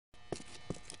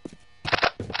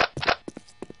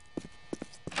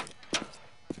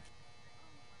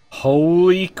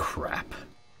Holy crap.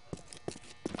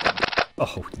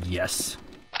 Oh, yes.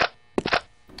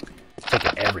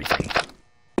 Taking everything.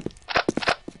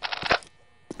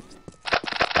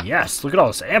 Yes, look at all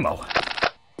this ammo.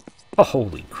 Oh,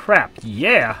 holy crap,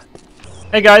 yeah.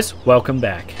 Hey guys, welcome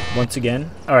back once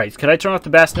again. Alright, can I turn off the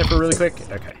bass sniffer really quick?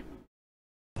 Okay.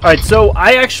 Alright, so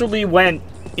I actually went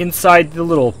inside the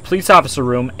little police officer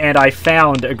room and I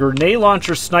found a grenade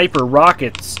launcher, sniper,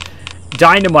 rockets,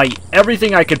 dynamite,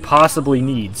 everything I could possibly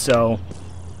need. So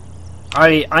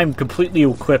I'm completely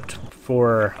equipped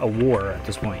for a war at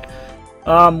this point.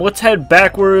 Let's head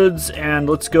backwards and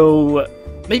let's go.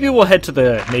 Maybe we'll head to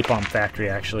the napalm factory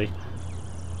actually.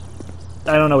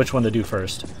 I don't know which one to do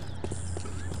first.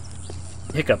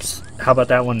 Hiccups. How about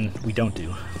that one we don't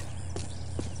do?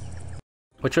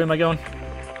 Which way am I going?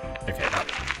 Okay, up.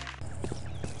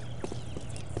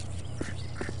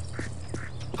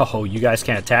 Oh, you guys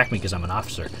can't attack me because I'm an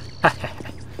officer.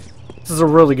 This is a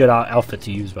really good outfit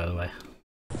to use, by the way.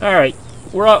 Alright,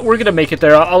 we're gonna make it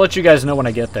there. I'll let you guys know when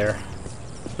I get there.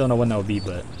 Don't know when that will be,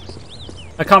 but...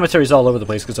 my commentary's all over the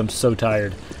place because I'm so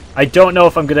tired. I don't know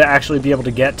if I'm gonna actually be able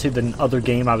to get to the other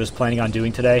game I was planning on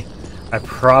doing today. I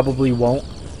probably won't.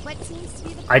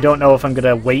 I don't know if I'm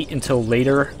gonna wait until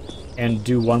later and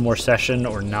do one more session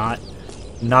or not.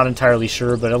 Not entirely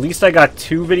sure, but at least I got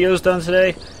 2 videos done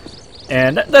today.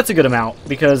 And that's a good amount,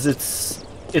 because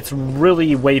it's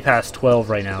really way past 12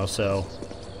 right now, so...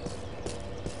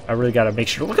 I really gotta make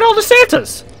sure... look at all the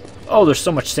Santas! Oh, there's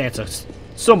so much Santas.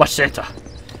 So much Santa!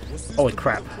 Holy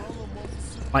crap.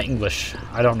 My English.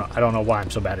 I don't know why I'm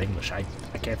so bad at English. I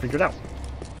can't figure it out.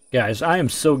 Guys, I am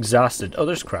so exhausted. Oh,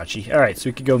 there's Crotchy. Alright, so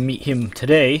we could go meet him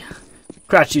today.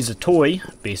 Crotchy's a toy,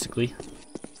 basically.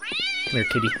 Come here,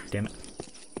 kitty. Damn it.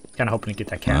 Kind of hoping to get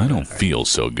that cat. I don't feel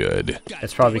so good.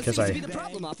 It's probably because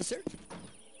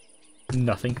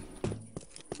nothing.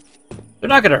 They're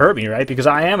not going to hurt me, right? Because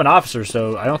I am an officer,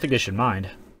 so I don't think they should mind.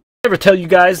 Did I ever tell you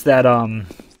guys that,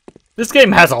 this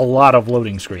game has a lot of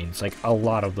loading screens. Like, a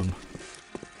lot of them.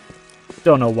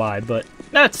 Don't know why, but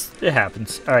it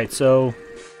happens. Alright, so...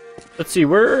 let's see,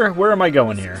 where am I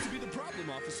going here?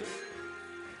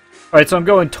 Alright, so I'm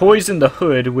going Toys in the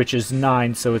Hood, which is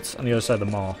 9, so it's on the other side of the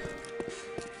mall.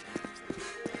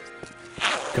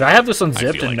 Could I have this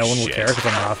unzipped and no one will care because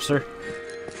I'm an officer?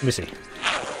 Let me see.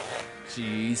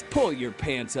 Jeez, pull your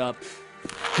pants up.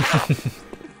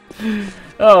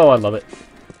 Oh, I love it.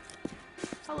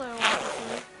 Hello,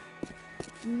 officer.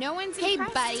 No one's Hey,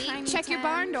 buddy, check your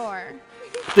barn door.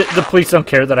 The police don't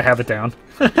care that I have it down.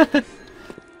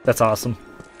 That's awesome.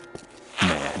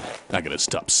 Man, I gotta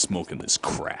stop smoking this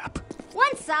crap.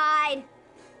 One side.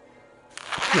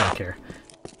 You don't care.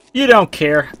 You don't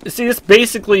care. See, this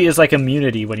basically is like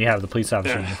immunity when you have the police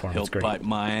officer uniform. It's great. Bite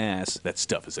my ass. That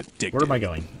stuff is addictive. Where am I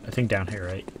going? I think down here,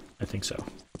 right? I think so.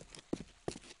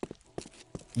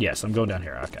 Yes, I'm going down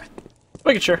here. Okay.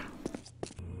 Making sure.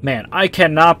 Man, I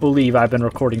cannot believe I've been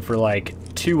recording for like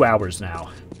 2 hours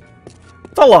now.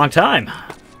 It's a long time.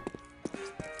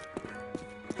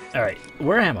 Alright,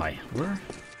 where am I? Where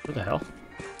the hell?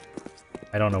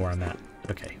 I don't know where I'm at.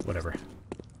 Okay, whatever.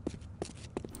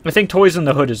 I think Toys in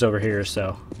the Hood is over here,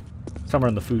 so... somewhere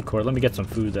in the food court. Let me get some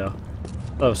food, though.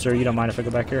 Oh, sir, you don't mind if I go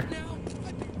back here?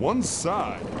 One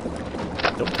side.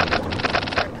 Nope.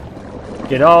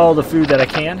 Get all the food that I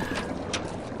can.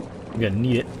 I'm gonna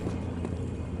need it.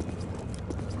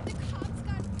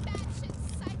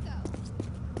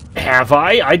 Have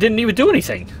I? I didn't even do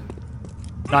anything.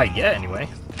 Not yet, anyway.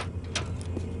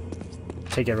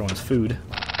 Take everyone's food.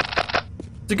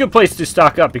 It's a good place to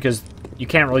stock up because you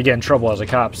can't really get in trouble as a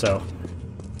cop, so...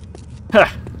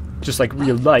 ha! Just like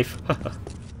real life.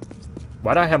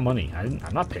 Why do I have money? I'm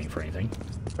not paying for anything.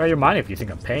 Try your mind if you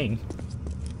think I'm paying.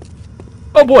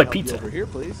 Oh boy, pizza. Over here,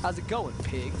 please. How's it going,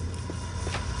 pig?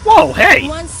 Whoa, hey!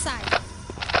 One side.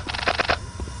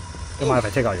 Don't mind if I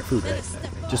take all your food, right?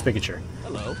 Just making sure.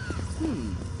 Hello.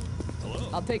 Hello.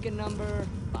 I'll take a number.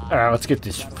 Alright, let's get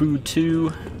this food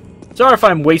too. Sorry if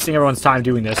I'm wasting everyone's time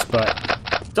doing this, but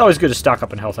it's always good to stock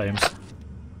up on health items.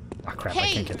 Oh crap, I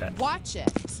can't get that. Watch it.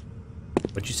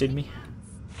 What'd you say to me?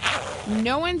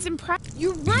 No one's impressed.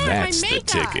 You ruined my That's the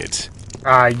makeup. ticket.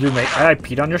 I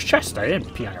peed on your chest. I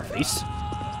didn't pee on your face.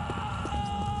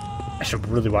 I should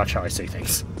really watch how I say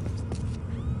things.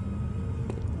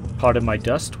 Pardon my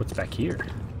dust. What's back here?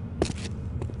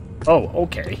 Oh,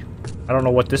 okay. I don't know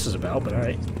what this is about, but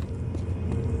alright.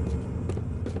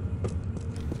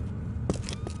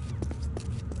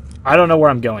 I don't know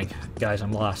where I'm going. Guys,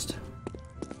 I'm lost.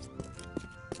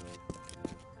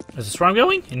 Is this where I'm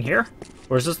going? In here?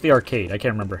 Or is this the arcade? I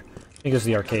can't remember. I think it's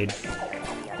the arcade.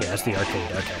 Yeah, it's the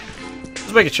arcade. Okay.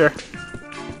 Just making sure.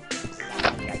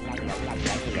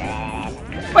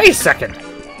 Wait a second!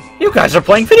 You guys are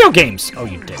playing video games! Oh,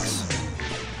 you dicks.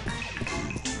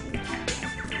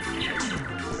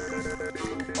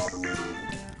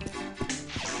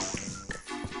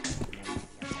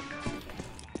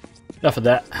 Enough of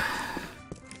that.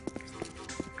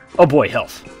 Oh boy,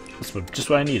 health. That's just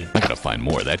what I needed. I gotta find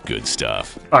more of that good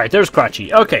stuff. Alright, there's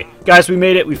Crotchy. Okay, guys, we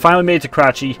made it. We finally made it to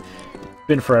Crotchy.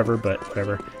 Been forever, but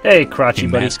whatever. Hey, Crotchy, Hey,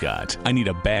 buddy. mascot, I need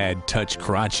a bad touch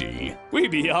Crotchy. We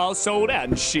be all sold out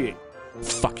and shit.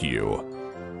 Fuck you.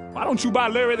 Why don't you buy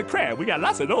Larry the Crab? We got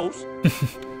lots of those.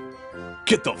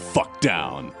 Get the fuck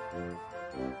down.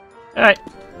 Alright.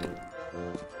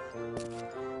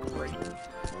 Great.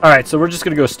 Alright, so we're just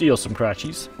gonna go steal some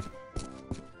Crotchies.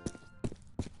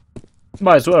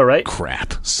 Might as well, right?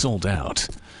 Crap, sold out.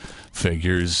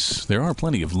 Figures there are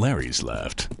plenty of Larrys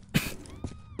left.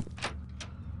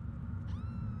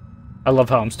 I love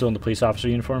how I'm still in the police officer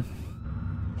uniform.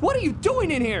 What are you doing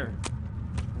in here?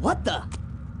 What the?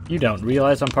 You don't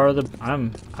realize I'm part of the...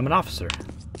 I'm an officer.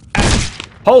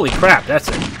 Holy crap, that's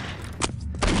it.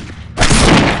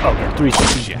 Oh, yeah,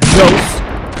 360. Ghosts.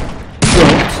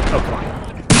 Oh, come on.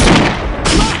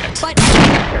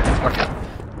 Okay.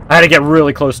 I had to get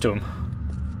really close to him.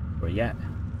 Where you at?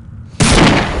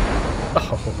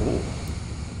 Oh.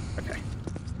 Okay.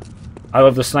 I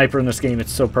love the sniper in this game.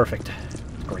 It's so perfect. It's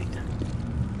great.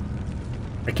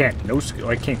 I can't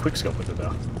quick scope with it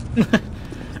though.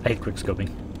 I hate quick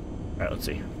scoping. Alright, let's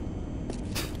see.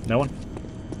 No one?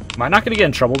 Am I not gonna get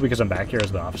in trouble because I'm back here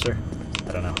as the officer?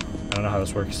 I don't know. I don't know how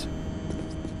this works.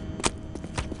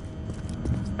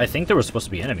 I think there were supposed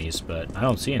to be enemies, but I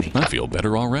don't see any. I feel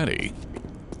better already.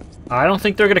 I don't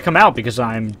think they're gonna come out because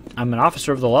I'm an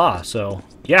officer of the law, so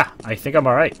yeah, I think I'm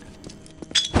alright.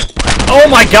 Oh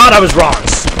my god, I was wrong!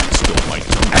 Still my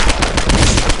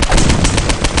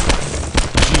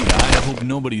Gee, I hope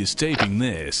nobody is taping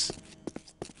this.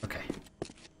 Okay.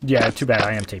 Yeah, too bad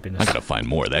I am taping this. I gotta find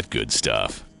more of that good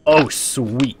stuff. Oh,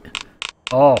 sweet.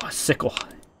 Oh, a sickle.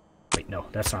 Wait, no,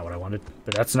 that's not what I wanted.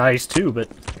 But that's nice too, but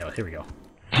yeah, here we go.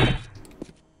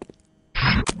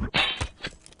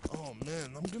 Oh man,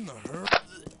 I'm gonna hurt.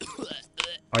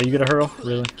 Are you gonna hurl?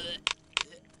 Really?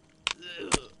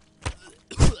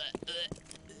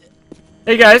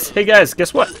 Hey guys,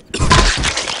 guess what?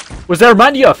 What does that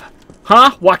remind you of?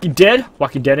 Huh? Walking Dead?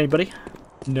 Walking Dead, anybody?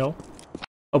 No?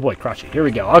 Oh boy, Crotchy. Here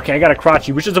we go. Okay, I got a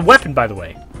Crotchy, which is a weapon, by the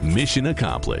way. Mission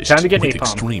accomplished. Time to get with napalm.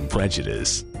 extreme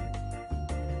prejudice.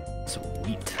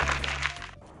 Sweet.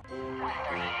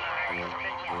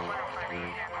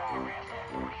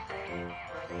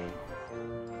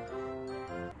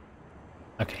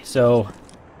 Okay, so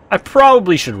I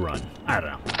probably should run. I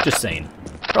don't know. Just saying.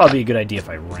 Probably a good idea if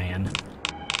I ran.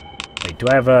 Wait, do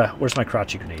I have a... Where's my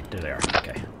Crotchy grenade? There they are.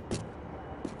 Okay.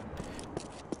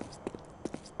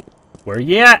 Where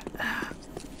you at?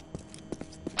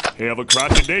 Have a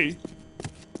crotchy day.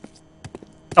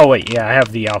 Oh, wait. Yeah, I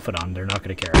have the outfit on. They're not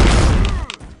going to care.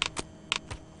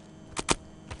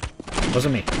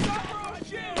 Wasn't me.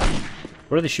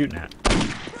 What are they shooting at?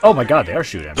 Oh my god, they are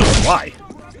shooting at me. Why?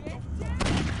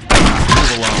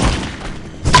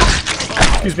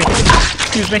 Excuse me.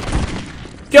 Excuse me.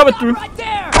 Coming through.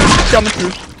 Coming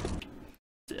through.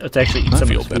 Let's actually eat I some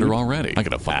feel of this better food. already. I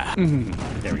gotta find.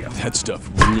 There we go. That stuff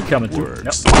really Coming through.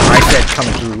 works. No, I said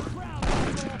coming through.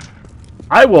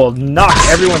 I will knock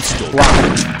everyone's block.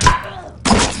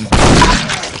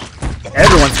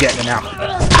 Everyone's getting it now.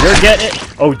 You're getting it.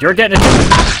 Oh, you're getting it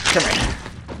too. Come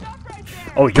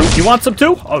here. Oh, you want some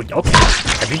too? Oh, okay.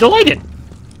 I'd be delighted.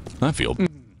 I feel.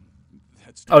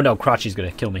 Oh no, Crotchy's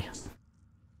gonna kill me.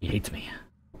 He hates me.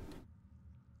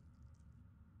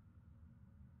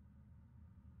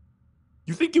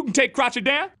 You think you can take Crotchy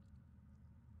down?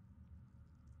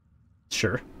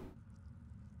 Sure.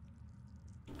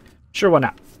 Sure, why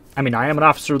not? I mean, I am an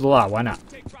officer of the law, why not?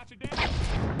 Take Crotchy down?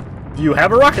 You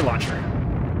have a rocket launcher.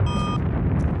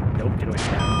 Nope, get away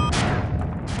from that.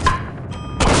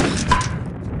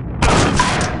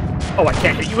 Oh, I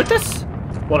can't hit you with this?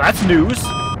 Well, that's news.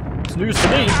 It's news to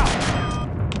me.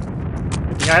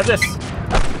 Good thing I have this.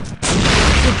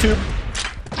 Noob tube.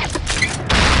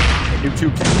 Hey, noob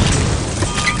tube.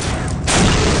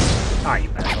 Ah, you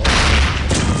asshole.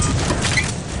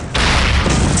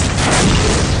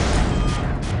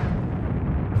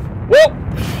 Whoa!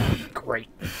 Great.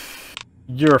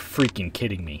 You're freaking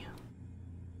kidding me.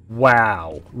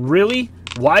 Wow. Really?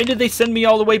 Why did they send me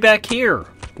all the way back here?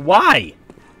 Why?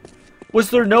 Was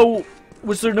there no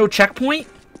checkpoint?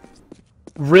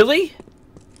 Really?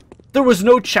 There was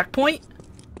no checkpoint?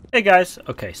 Hey guys.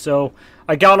 Okay, so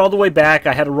I got all the way back.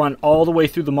 I had to run all the way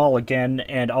through the mall again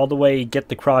and all the way get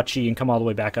the Crotchy and come all the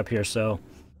way back up here, so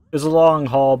It was a long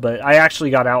haul, but I actually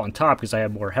got out on top because I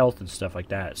had more health and stuff like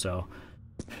that, so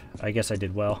I guess I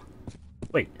did well.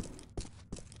 Wait.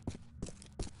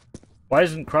 Why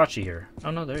isn't Crotchy here?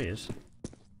 Oh, no, there he is.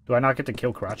 Do I not get to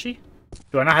kill Crotchy?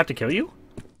 Do I not have to kill you?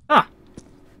 Ah.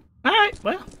 Alright,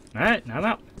 well. Alright, now I'm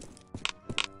out.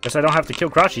 Guess I don't have to kill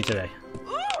Crotchy today.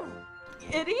 Ooh,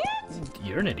 idiot!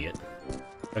 You're an idiot.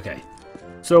 Okay.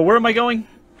 So, where am I going?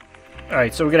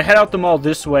 Alright, so we're gonna head out the mall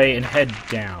this way and head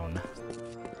down.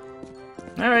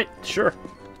 Alright, sure.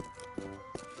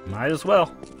 Might as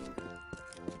well.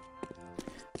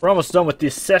 We're almost done with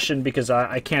this session because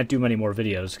I can't do many more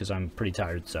videos because I'm pretty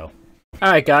tired, so.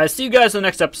 Alright guys, see you guys in the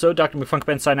next episode. Dr.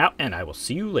 McFunkman sign out, and I will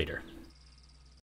see you later.